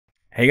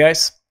Hey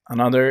guys,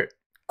 another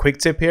quick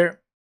tip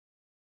here.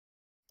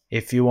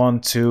 If you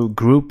want to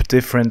group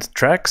different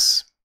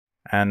tracks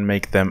and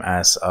make them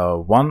as a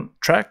one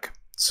track,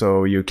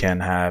 so you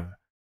can have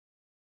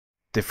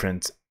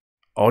different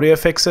audio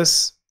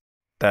effects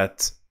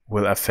that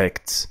will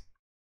affect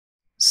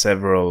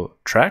several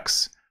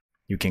tracks,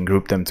 you can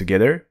group them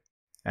together,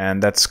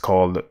 and that's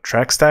called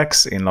track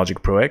stacks in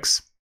Logic Pro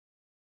X.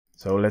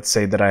 So let's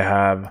say that I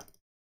have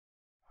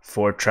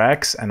 4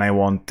 tracks and I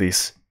want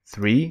these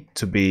 3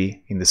 to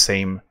be in the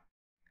same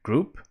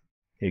group.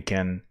 You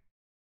can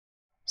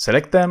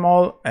select them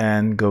all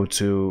and go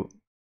to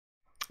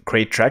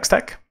create track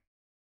stack.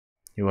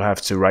 You will have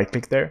to right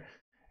click there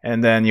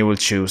and then you will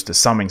choose the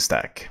summing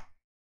stack.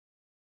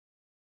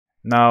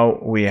 Now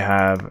we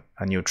have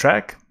a new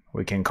track.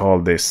 We can call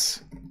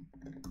this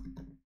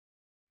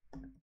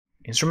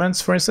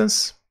instruments, for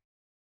instance.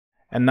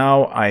 And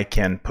now I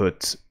can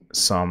put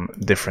some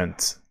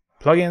different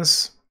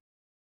plugins.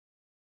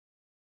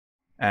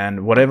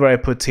 And whatever I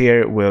put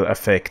here will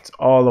affect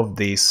all of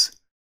these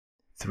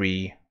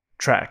 3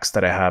 tracks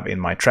that I have in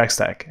my track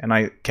stack. And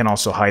I can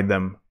also hide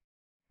them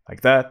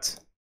like that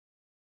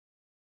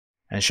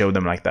and show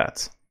them like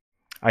that.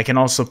 I can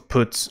also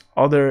put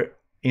other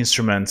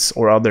instruments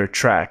or other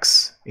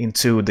tracks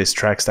into this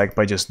track stack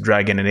by just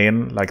dragging it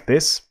in like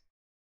this.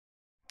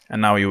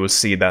 And now you will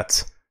see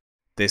that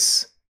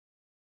this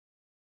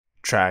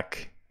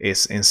track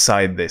is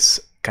inside this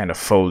kind of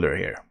folder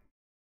here.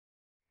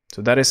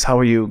 So that is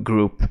how you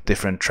group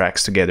different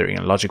tracks together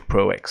in Logic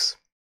Pro X.